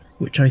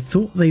 which I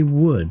thought they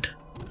would.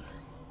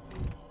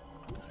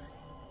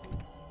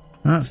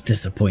 That's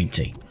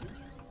disappointing.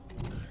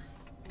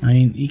 I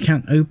mean, you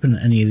can't open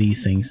any of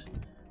these things.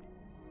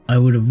 I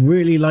would have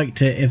really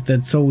liked it if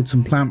they'd sold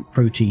some plant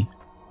protein.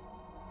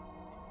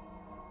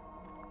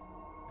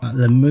 At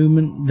the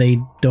moment, they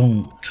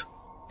don't.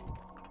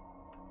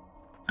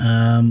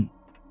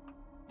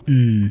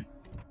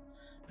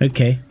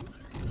 Okay.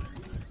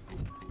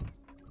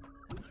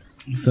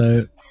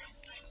 So,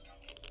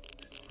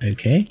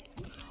 okay.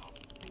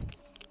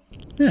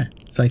 Yeah,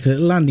 it's like a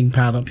little landing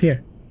pad up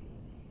here.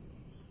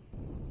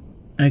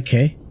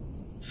 Okay,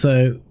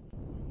 so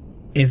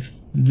if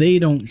they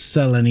don't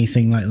sell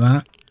anything like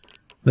that,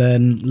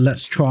 then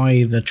let's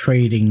try the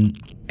trading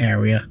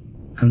area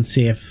and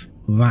see if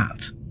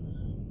that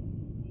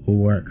will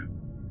work.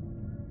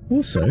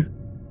 Also,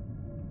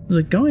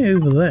 there's a guy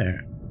over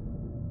there.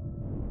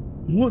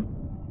 What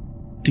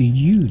do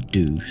you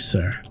do,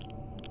 sir?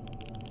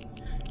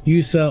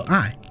 You sell...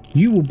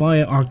 you will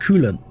buy our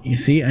coolant, you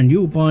see, and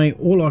you'll buy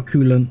all our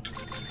coolant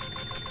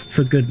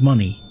for good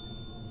money.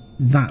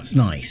 That's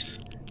nice.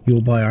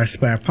 You'll buy our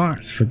spare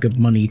parts for good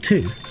money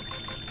too.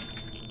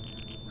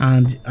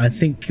 And I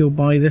think you'll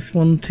buy this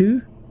one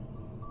too?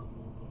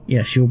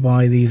 Yes, you'll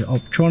buy these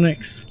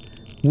optronics.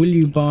 Will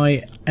you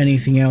buy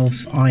anything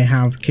else I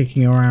have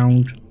kicking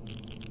around?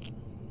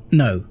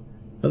 No,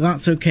 but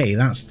that's okay.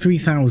 That's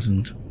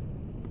 3,000.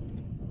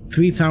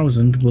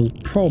 3,000 will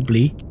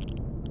probably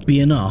be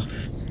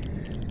enough.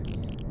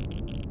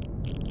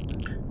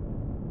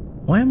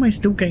 Why am I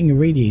still getting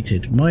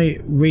irradiated? My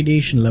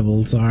radiation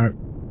levels are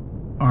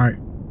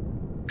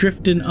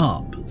drifting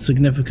up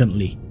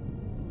significantly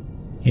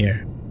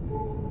here.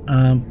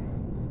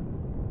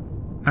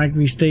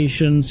 Agri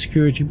station,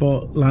 security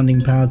bot,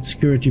 landing pad,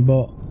 security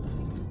bot,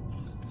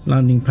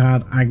 landing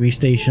pad, agri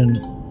station.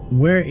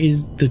 Where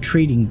is the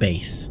trading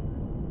base?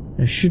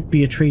 There should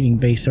be a trading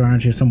base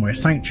around here somewhere.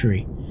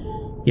 Sanctuary.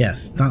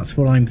 Yes, that's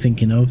what I'm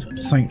thinking of.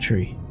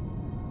 Sanctuary.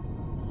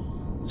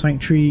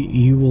 Sanctuary,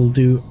 you will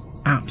do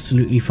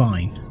absolutely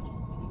fine.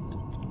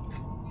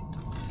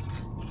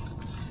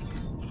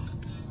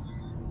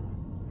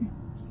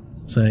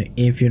 So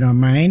if you don't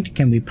mind,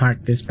 can we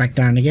park this back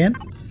down again?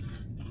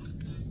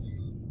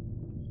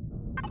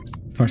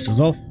 First us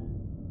off.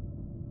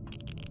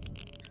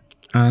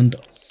 And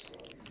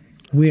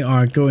we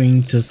are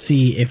going to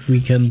see if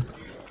we can...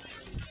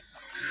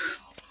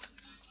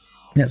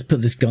 Let's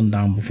put this gun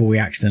down before we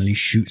accidentally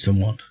shoot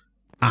someone.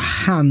 A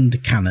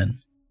hand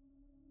cannon.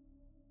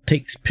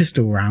 Takes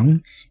pistol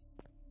rounds.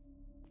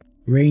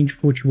 Range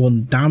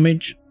 41,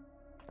 damage.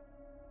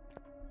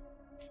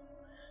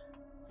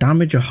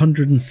 Damage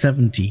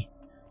 170.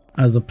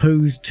 As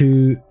opposed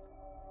to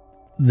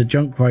the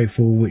junk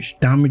rifle, which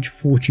damage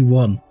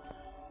 41.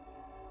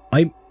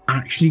 I'm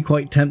actually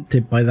quite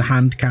tempted by the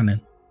hand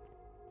cannon.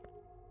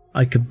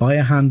 I could buy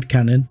a hand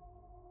cannon.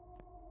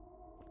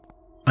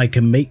 I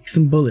can make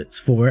some bullets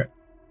for it.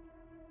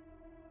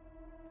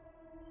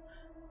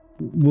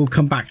 We'll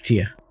come back to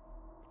you.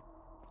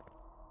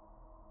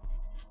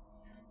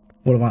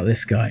 What about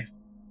this guy?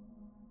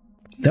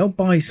 They'll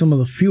buy some of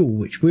the fuel,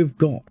 which we've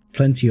got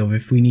plenty of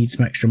if we need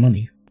some extra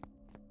money.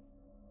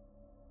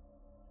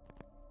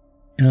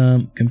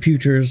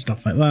 Computers,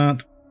 stuff like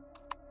that.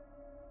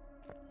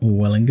 All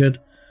well and good.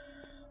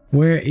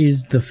 Where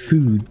is the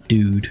food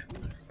dude?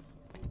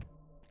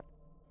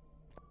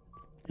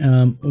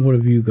 What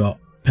have you got?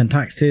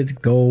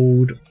 Pentaxid,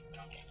 gold,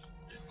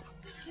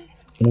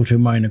 auto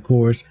miner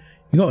cores.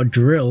 You got a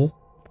drill.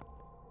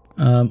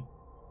 You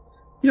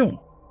don't...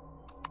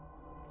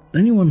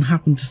 Anyone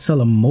happen to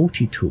sell a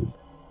multi-tool?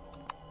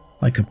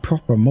 Like a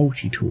proper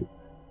multi-tool?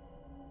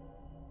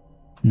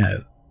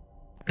 No.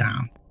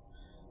 Damn.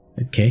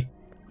 Okay.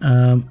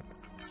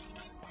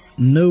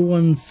 No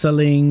one's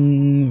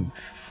selling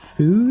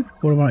food?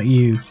 What about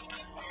you?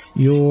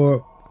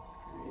 You're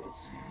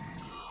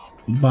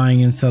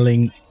buying and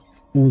selling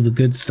all the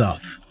good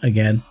stuff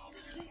again.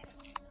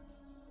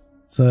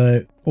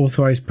 So,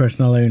 authorized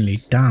personnel only.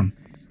 Damn.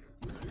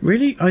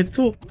 Really? I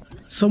thought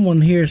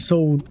someone here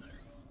sold...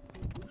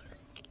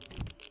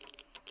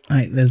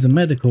 Right, there's a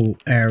medical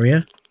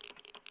area.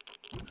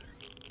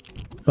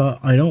 But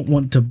I don't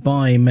want to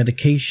buy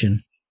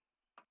medication.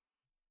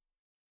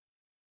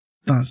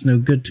 That's no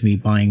good to me,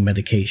 buying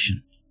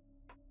medication.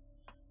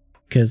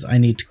 Because I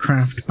need to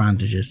craft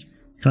bandages.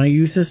 Can I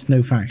use this?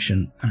 No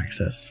faction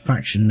access.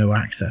 Faction, no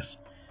access.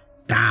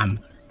 Damn.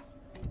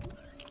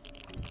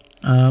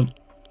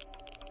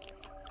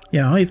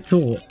 Yeah, I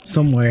thought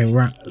somewhere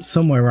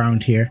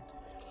around here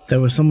there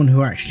was someone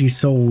who actually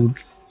sold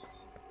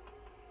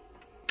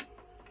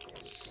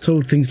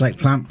things like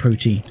plant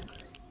protein.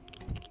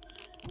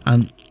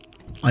 And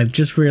I've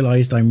just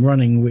realised I'm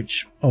running,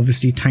 which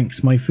obviously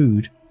tanks my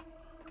food,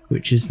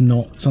 which is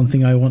not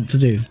something I want to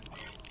do.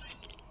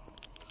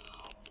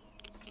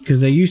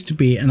 Because there used to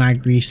be an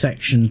agri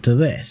section to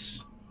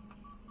this,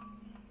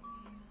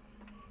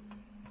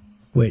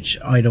 which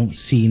I don't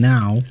see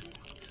now.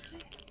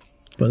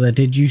 But there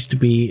did used to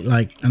be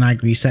like an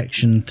agri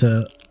section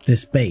to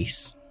this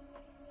base,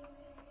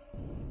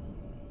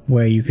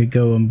 where you could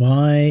go and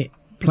buy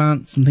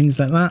plants and things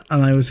like that.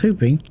 And I was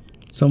hoping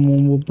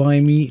someone would buy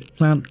me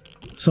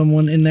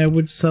someone in there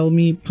would sell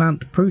me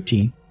plant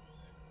protein.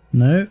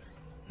 No,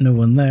 no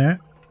one there.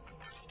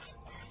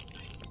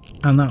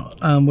 And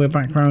that we're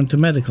back round to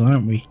medical,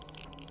 aren't we?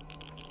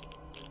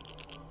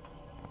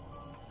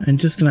 I'm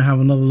just gonna have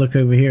another look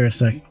over here a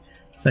sec,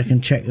 so I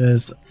can check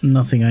there's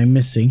nothing I'm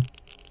missing.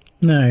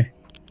 No.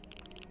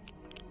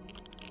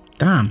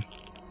 Damn.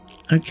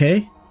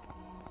 Okay.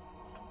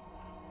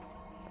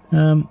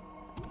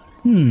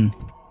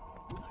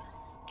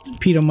 It's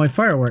peed on my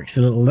fireworks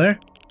a little there.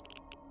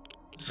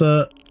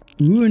 So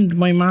ruined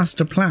my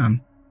master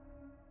plan.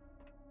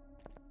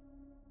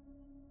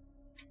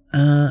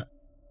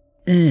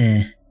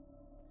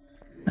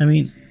 I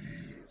mean,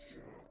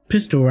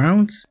 pistol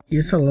rounds,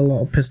 you sell a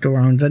lot of pistol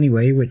rounds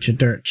anyway, which are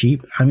dirt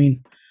cheap. I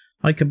mean,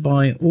 I could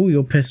buy all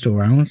your pistol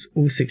rounds,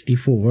 all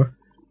 64,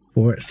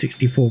 for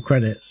 64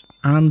 credits,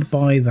 and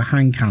buy the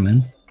hand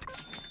cannon,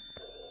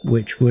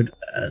 which would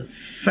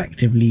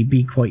effectively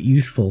be quite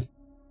useful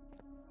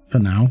for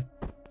now.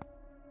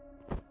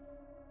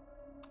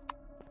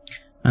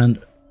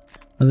 And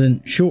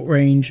then short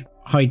range,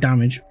 high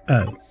damage.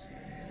 Oh,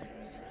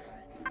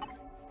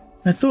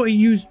 I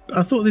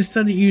thought this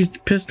said it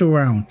used pistol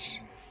rounds.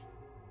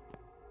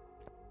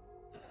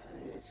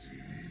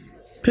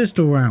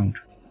 Pistol round.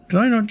 Did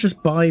I not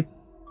just buy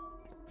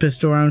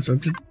pistol rounds? Or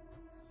did...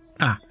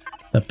 Ah,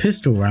 the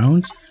pistol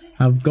rounds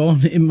have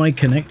gone in my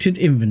connected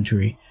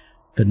inventory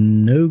for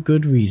no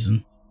good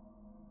reason.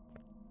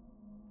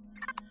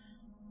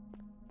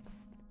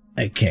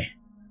 Okay.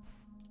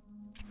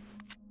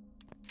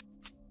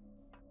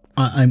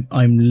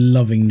 I'm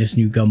loving this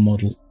new gun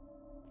model.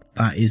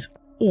 That is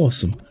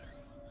awesome.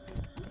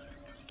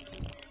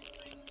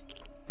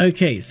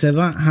 Okay, so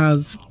that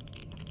has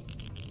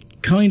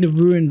kind of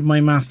ruined my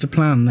master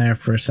plan there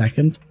for a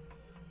second.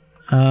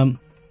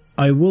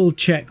 I will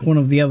check one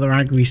of the other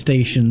agri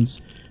stations,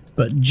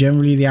 but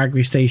generally the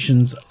agri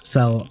stations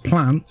sell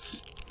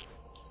plants.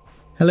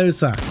 Hello,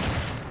 sir.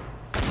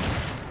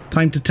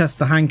 Time to test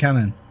the hand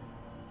cannon.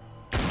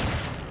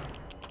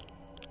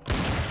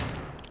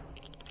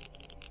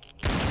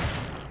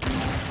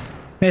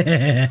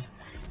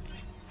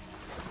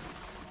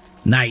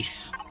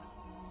 Nice.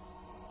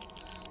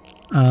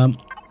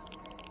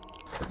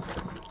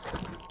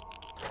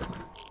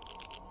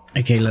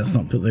 Okay, let's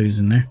not put those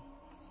in there.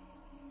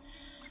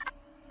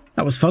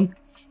 That was fun.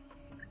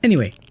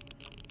 Anyway.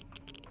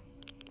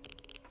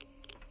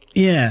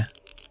 Yeah.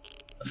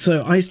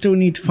 So I still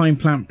need to find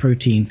plant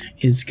protein.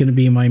 It's going to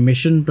be my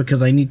mission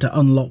because I need to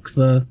unlock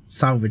the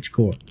salvage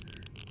core.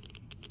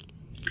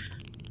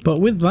 But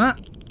with that,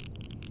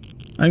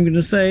 I'm going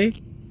to say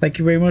thank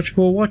you very much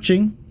for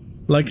watching.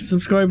 Like and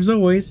subscribe as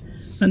always.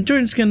 And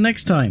join us again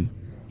next time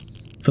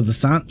for the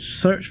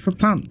search for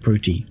plant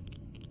protein.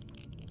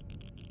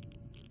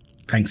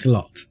 Thanks a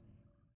lot.